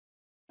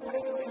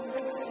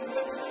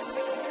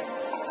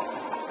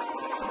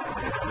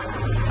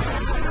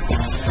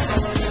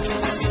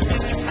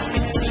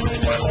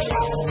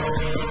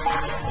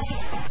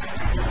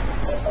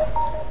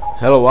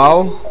Hello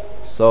all,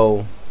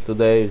 so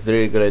today is a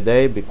really great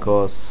day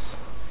because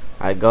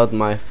I got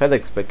my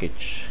FedEx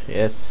package.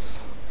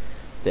 Yes,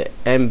 the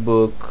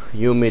mBook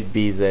UMID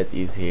BZ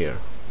is here.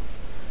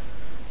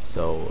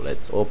 So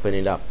let's open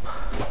it up.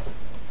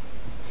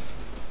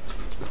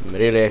 I'm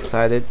really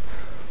excited.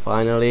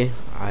 Finally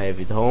I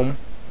have it home.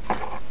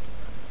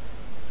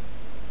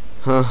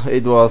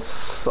 It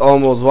was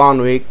almost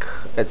 1 week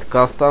at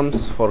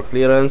customs for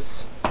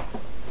clearance,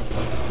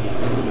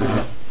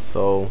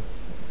 so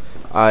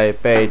I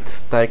paid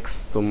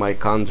tax to my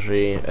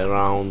country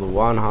around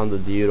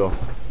 100 euro.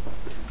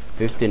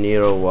 15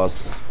 euro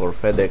was for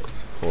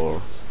FedEx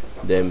for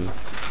them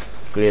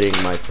clearing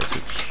my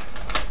package.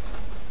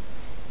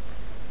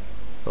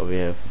 So we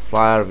have a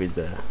flyer with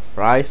the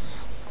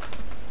price.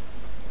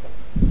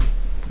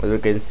 As you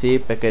can see,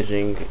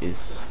 packaging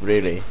is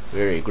really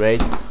very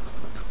great.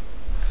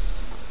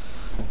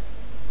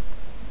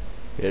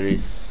 Here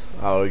is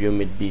our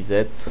UMID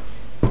BZ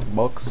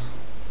box.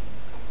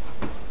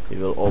 We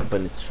will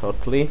open it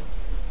shortly.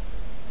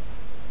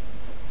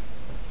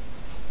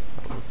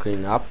 I will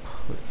clean up.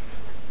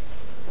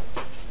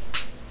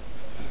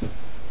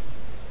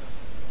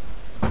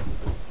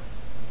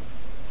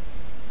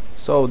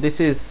 So this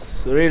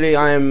is really,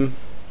 I am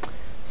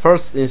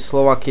first in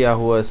Slovakia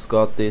who has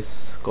got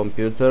this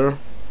computer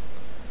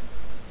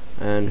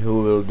and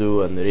who will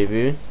do a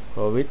review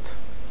of it.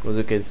 As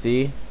you can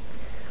see,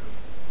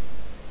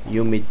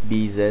 UMID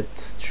BZ,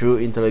 true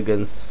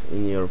intelligence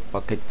in your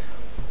pocket.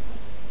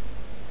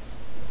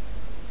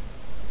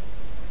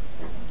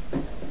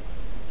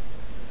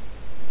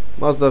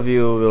 Most of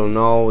you will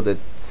know that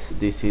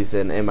this is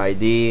an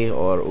MID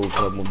or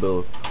ultra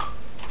mobile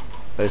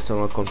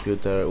personal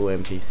computer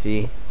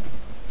UMPC.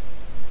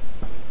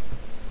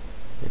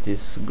 It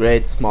is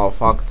great small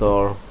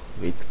factor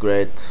with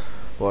great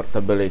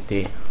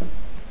portability.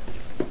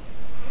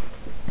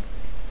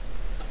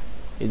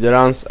 It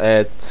runs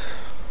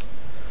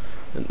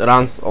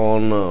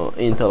on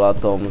Intel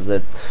Atom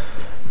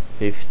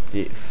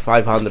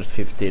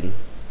Z515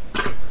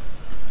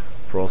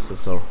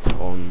 processor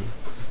on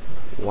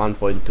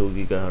 1.2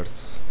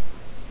 GHz.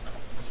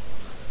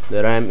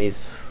 The RAM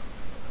is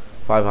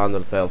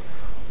 512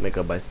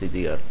 megabytes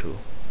DDR2.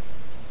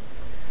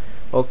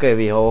 Okay,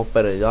 we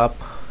open it up.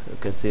 You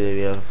can see that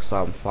we have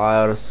some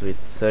flyers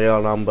with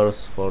serial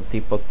numbers for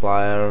teapot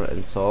plier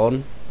and so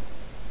on.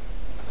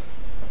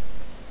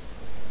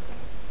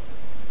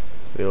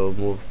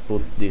 We'll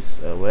put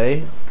this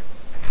away.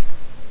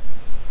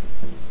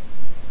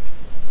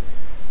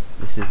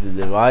 This is the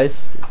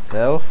device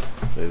itself.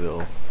 We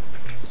will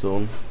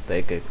soon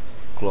take a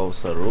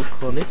closer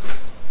look on it.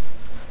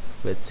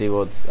 Let's see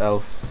what's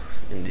else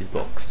in this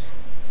box.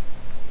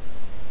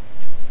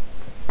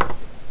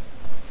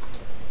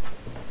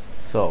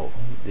 So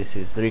this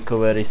is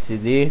recovery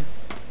CD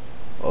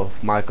of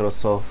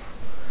Microsoft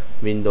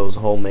Windows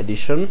Home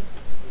Edition.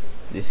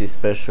 This is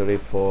especially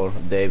for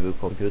Daewoo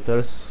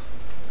computers.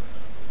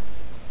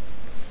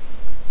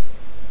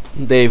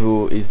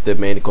 Daewoo is the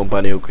main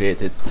company who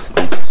created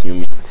this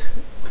UMID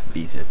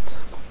BZ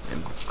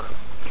mBook.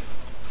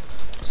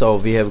 So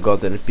we have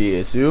got an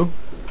PSU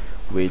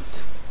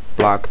with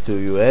plug to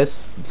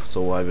US,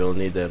 so I will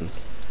need an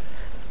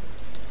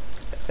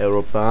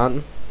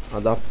European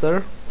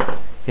adapter.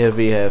 Here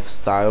we have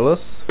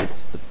stylus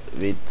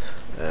with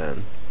a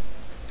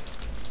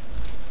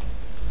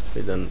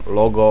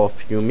logo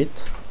of UMID.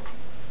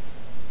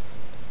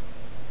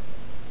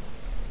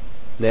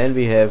 Then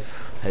we have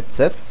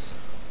headsets,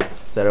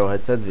 stereo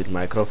headset with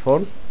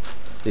microphone.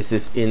 This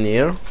is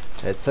in-ear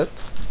headset.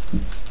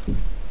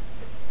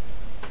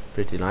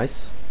 Pretty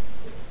nice.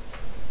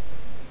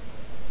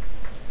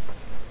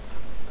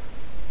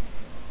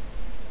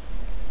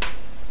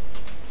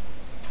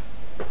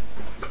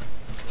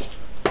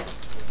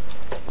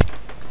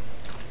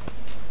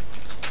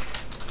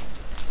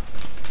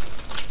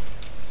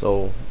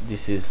 So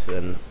this is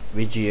an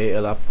VGA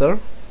adapter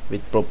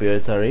with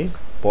proprietary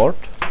port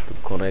to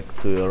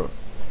connect to your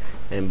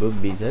mBook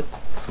BZ.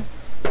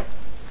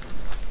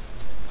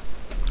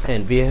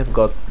 And we have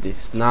got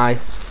this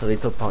nice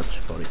little punch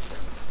for it.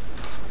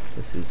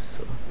 This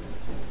is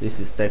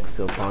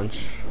textile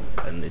punch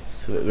and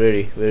it's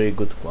very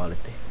good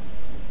quality.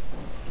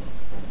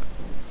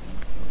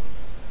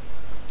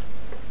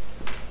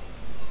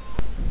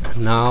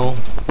 Now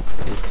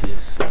this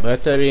is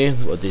battery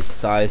with this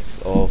size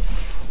of,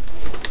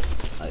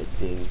 I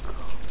think,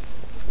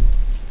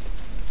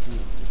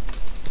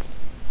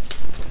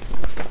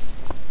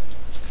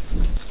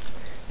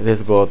 it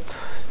has got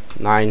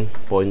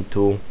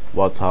 9.2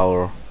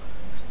 watt-hour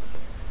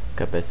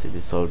capacity,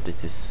 so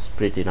this is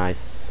pretty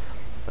nice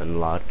and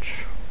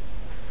large.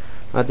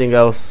 Nothing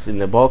else in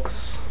the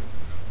box.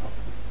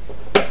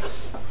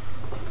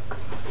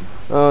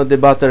 The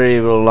battery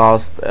will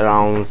last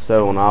around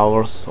 7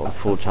 hours on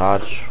full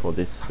charge, so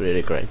this is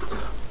really great.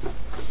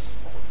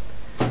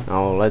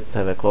 Now let's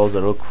have a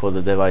closer look for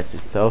the device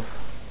itself.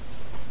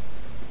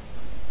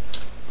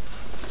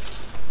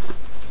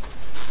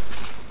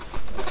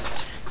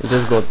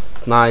 has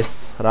got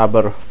nice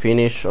rubber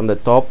finish on the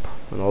top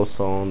and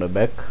also on the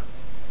back.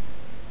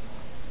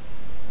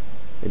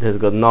 It has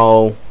got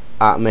no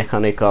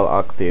mechanical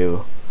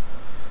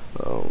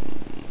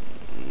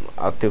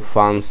active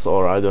fans,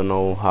 or I don't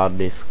know, hard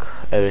disk.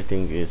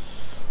 Everything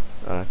is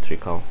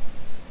electrical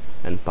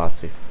and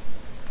passive.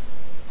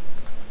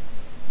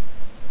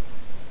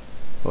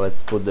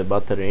 Let's put the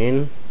battery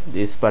in.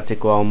 This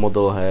particular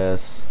model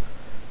has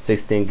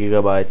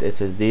 16GB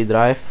SSD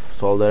drive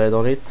soldered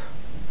on it.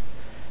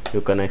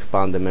 You can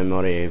expand the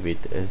memory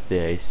with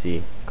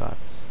SDIC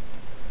cards.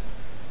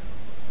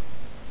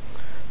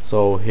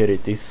 So here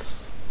it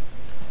is.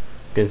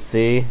 You can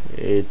see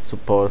it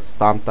supports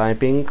stamp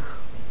typing.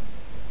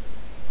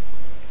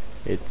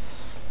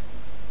 It's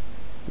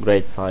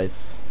great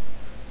size.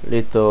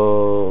 The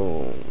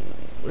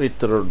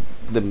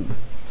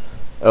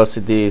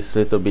LCD is a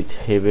little bit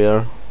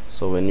heavier,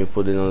 so when you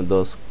put it on the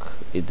desk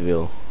it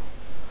will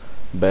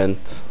bend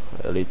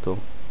a little.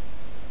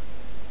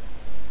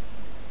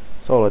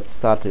 So let's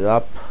start it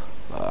up.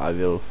 I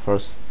will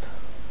first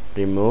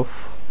remove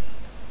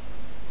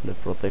the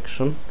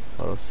protection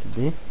for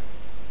LCD.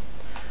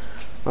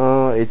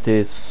 It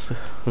is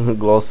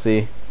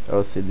glossy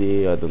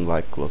LCD. I don't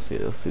like glossy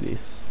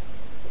LCDs.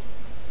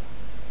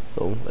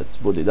 So let's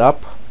boot it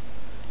up.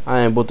 I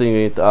am booting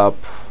it up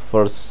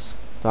first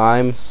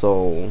time,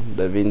 so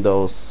the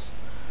Windows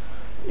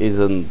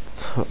isn't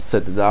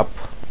set it up.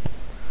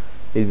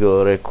 It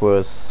will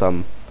require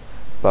some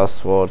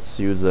passwords,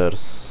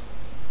 users,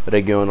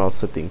 regional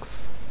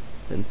settings,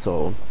 and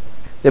so on.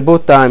 The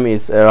boot time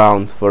is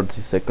around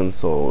 30 seconds,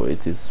 so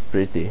it is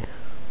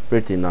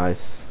pretty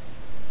nice.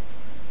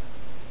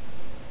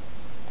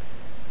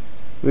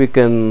 We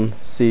can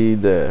see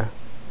the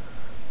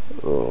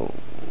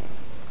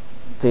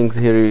things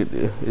here.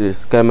 It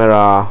is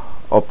camera,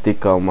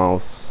 optical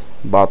mouse,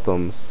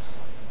 buttons,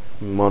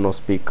 mono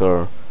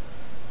speaker,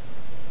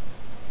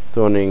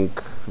 turning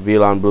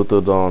VLAN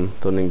Bluetooth on,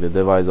 turning the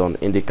device on,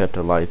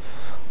 indicator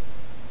lights.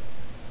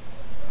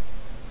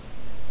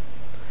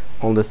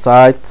 On the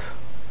side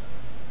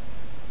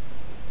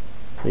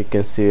you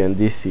can see an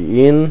DC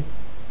in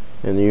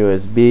and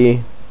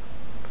USB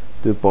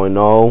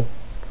 2.0.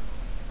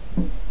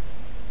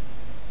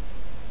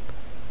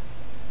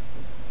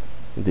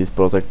 It is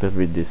protected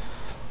with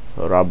this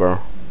rubber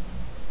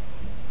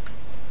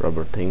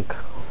thing,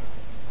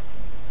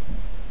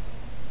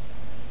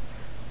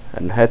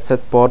 and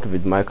headset port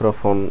with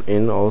microphone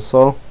in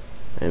also,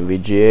 and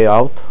VGA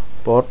out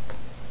port.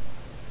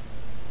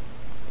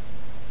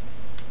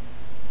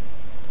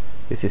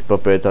 This is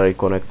proprietary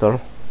connector.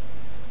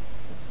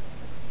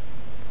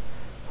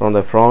 From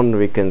the front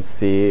we can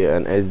see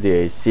an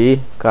SDIC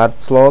card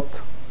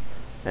slot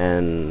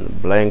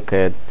and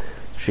blanket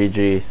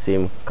 3G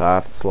SIM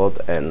card slot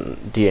and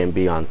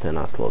DMB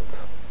antenna slot.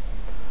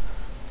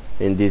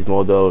 In this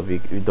model we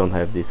don't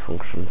have these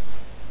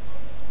functions.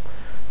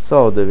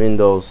 So the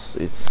Windows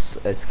is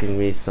asking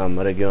me some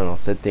regional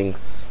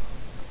settings.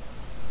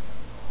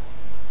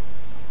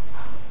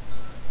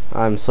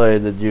 I'm sorry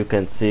that you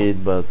can't see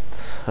it, but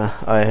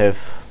I have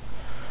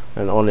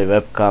an only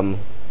webcam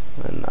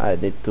and I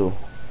need to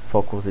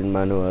focus it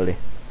manually.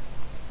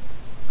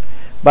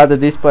 But the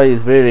display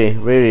is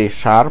very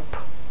sharp.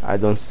 I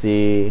don't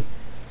see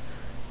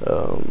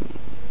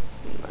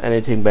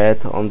anything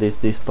bad on this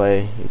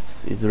display.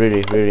 It's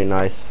really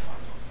nice.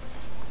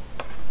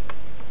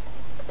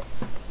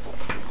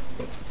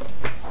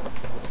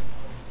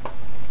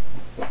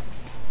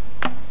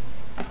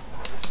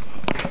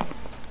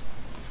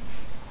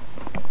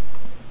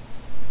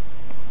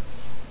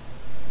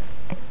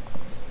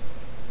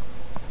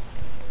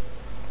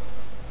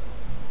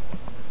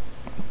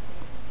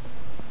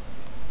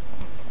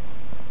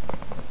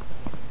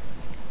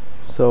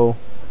 So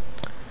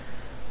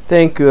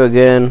thank you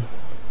again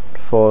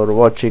for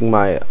watching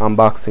my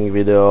unboxing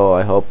video.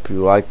 I hope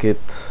you like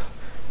it.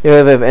 If you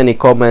have any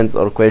comments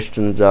or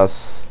questions,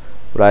 just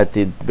write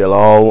it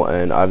below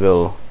and I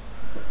will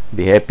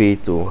be happy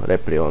to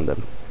reply on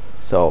them.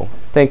 So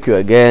thank you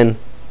again,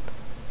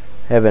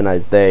 have a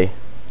nice day,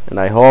 and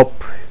I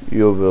hope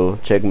you will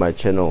check my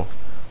channel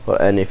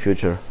for any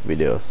future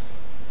videos.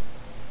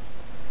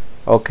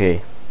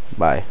 Okay,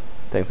 bye,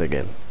 thanks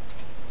again.